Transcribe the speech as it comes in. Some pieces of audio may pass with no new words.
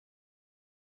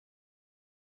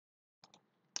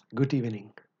Good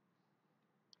evening.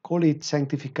 Call it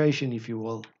sanctification, if you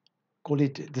will. Call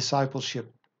it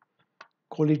discipleship.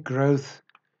 Call it growth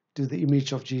to the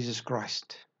image of Jesus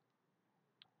Christ.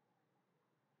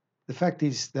 The fact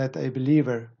is that a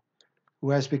believer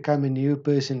who has become a new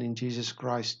person in Jesus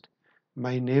Christ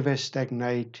may never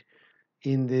stagnate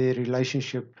in their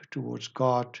relationship towards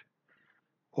God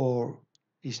or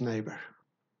his neighbor.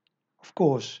 Of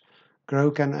course,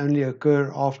 growth can only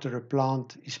occur after a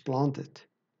plant is planted,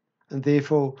 and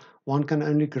therefore one can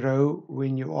only grow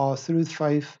when you are, through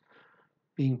faith,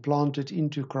 being planted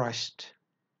into Christ.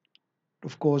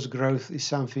 Of course, growth is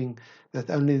something that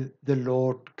only the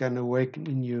Lord can awaken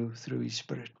in you through His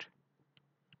Spirit.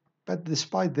 But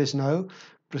despite this, no,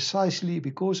 precisely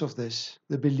because of this,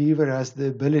 the believer has the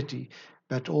ability,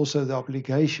 but also the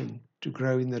obligation to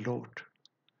grow in the Lord.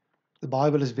 The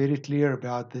Bible is very clear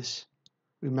about this.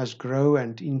 We must grow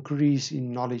and increase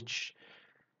in knowledge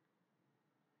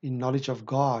of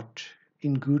God,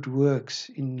 in good works,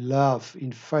 in love,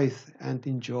 in faith, and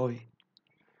in joy.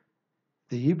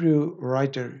 The Hebrew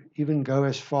writer even goes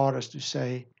as far as to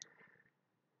say,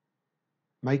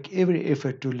 make every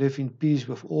effort to live in peace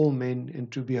with all men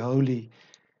and to be holy,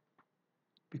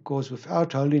 because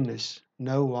without holiness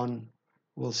no one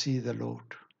will see the Lord.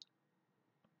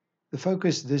 The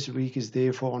focus this week is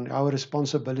therefore on our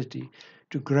responsibility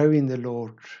to grow in the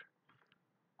Lord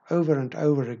over and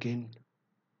over again.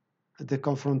 The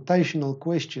confrontational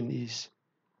question is,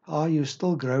 are you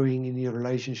still growing in your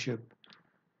relationship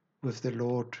with the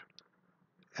Lord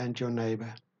and your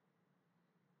neighbor?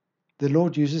 The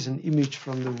Lord uses an image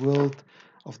from the world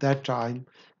of that time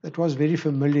that was very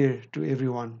familiar to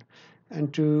everyone,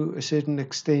 and to a certain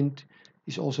extent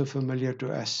is also familiar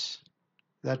to us,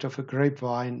 that of a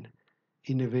grapevine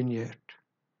in a vineyard.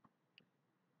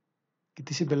 It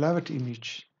is a beloved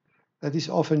image that is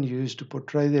often used to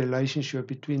portray the relationship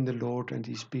between the Lord and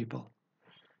His people.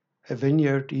 A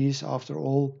vineyard is, after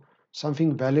all,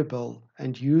 something valuable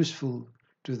and useful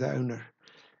to the owner.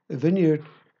 A vineyard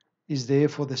is there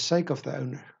for the sake of the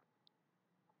owner.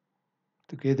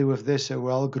 Together with this, a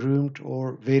well-groomed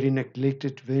or very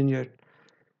neglected vineyard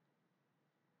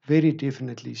very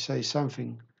definitely says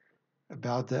something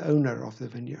about the owner of the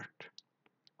vineyard.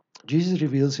 Jesus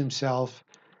reveals Himself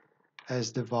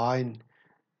as the vine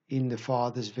in the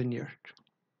Father's vineyard.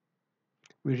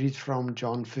 We read from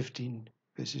John 15,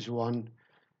 verses 1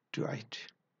 to 8.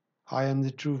 I am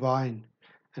the true vine,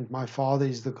 and my Father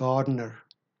is the gardener.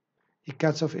 He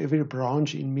cuts off every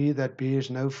branch in me that bears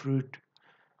no fruit,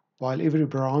 while every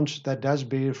branch that does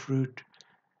bear fruit,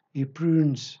 He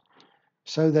prunes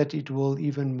so that it will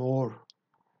be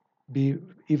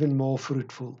even more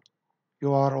fruitful.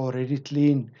 You are already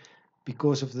clean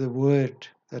because of the word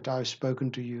that I have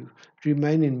spoken to you.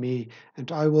 Remain in me,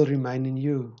 and I will remain in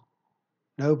you.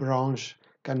 No branch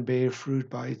can bear fruit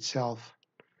by itself.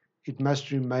 It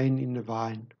must remain in the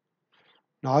vine.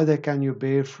 Neither can you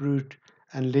bear fruit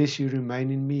unless you remain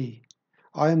in me.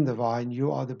 I am the vine,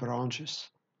 you are the branches.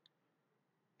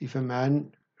 If a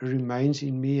man remains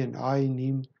in me and I in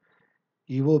him,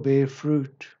 he will bear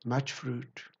fruit, much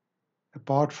fruit.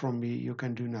 Apart from me, you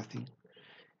can do nothing.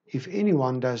 If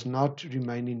anyone does not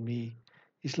remain in me,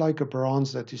 he is like a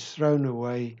branch that is thrown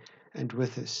away and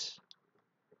withers.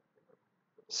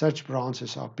 Such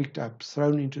branches are picked up,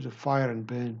 thrown into the fire and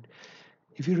burned.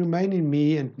 If you remain in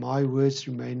me and my words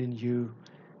remain in you,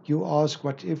 you ask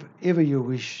whatever you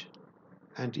wish,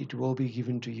 and it will be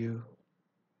given to you.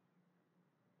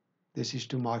 This is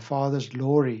to my Father's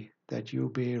glory that you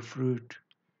bear fruit,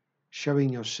 showing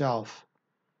yourself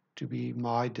to be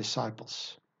my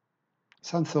disciples.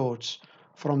 Some thoughts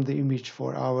from the image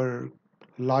for our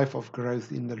life of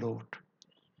growth in the Lord.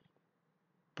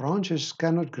 Branches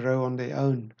cannot grow on their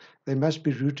own. They must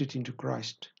be rooted into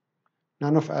Christ.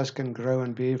 None of us can grow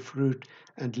and bear fruit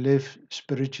and live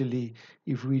spiritually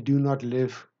if we do not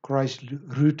live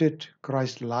Christ-rooted,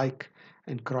 Christ-like,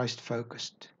 and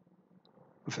Christ-focused.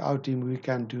 Without Him, we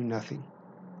can do nothing.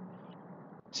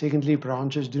 Secondly,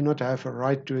 branches do not have a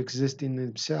right to exist in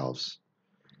themselves.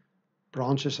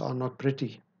 Branches are not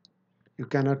pretty. You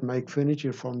cannot make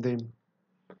furniture from them.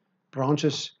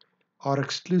 Branches are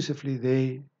exclusively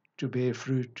there to bear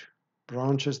fruit.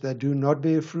 Branches that do not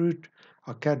bear fruit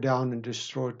are cut down and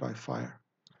destroyed by fire.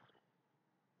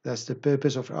 Thus, the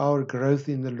purpose of our growth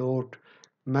in the Lord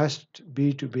must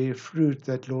be to bear fruit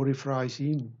that glorifies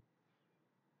Him.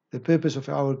 The purpose of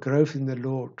our growth in the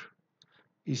Lord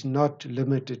is not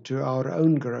limited to our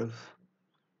own growth,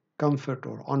 comfort,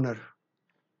 or honor,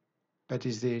 but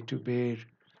is there to bear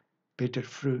better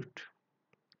fruit.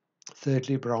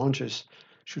 Thirdly, branches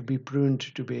should be pruned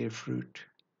to bear fruit.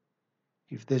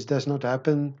 If this does not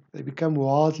happen, they become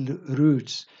wild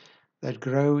roots that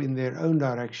grow in their own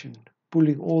direction,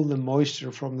 pulling all the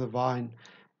moisture from the vine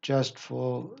just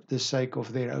for the sake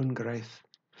of their own growth.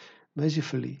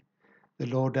 Mercifully, the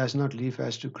Lord does not leave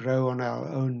us to grow on our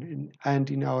own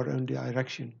and in our own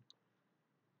direction.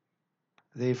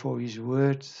 Therefore, His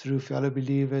word, through fellow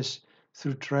believers,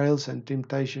 through trials and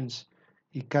temptations,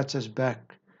 He cuts us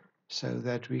back so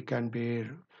that we can bear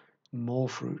more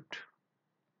fruit.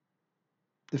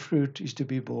 The fruit is to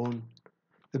be born.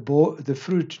 The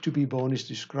fruit to be born is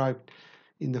described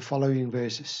in the following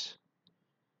verses.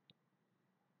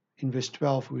 In verse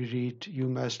 12 we read, "You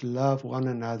must love one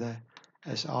another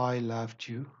as I loved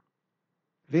you."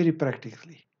 Very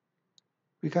practically,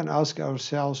 we can ask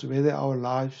ourselves whether our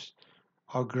lives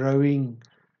are growing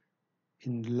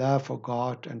in love for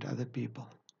God and other people.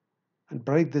 And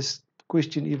break this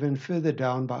question even further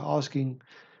down by asking,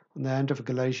 on the hand of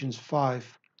Galatians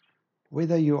 5,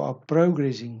 whether you are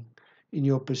progressing in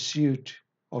your pursuit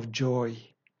of joy,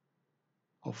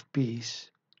 of peace,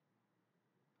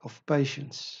 of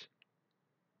patience,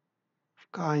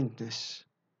 of kindness,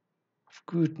 of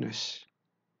goodness,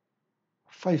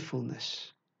 of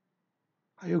faithfulness.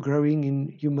 Are you growing in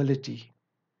humility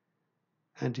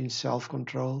and in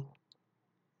self-control?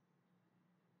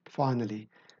 Finally,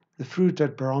 the fruit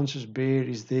that branches bear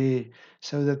is there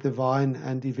so that the vine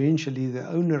and eventually the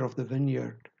owner of the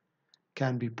vineyard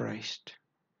can be praised.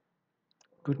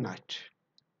 Good night.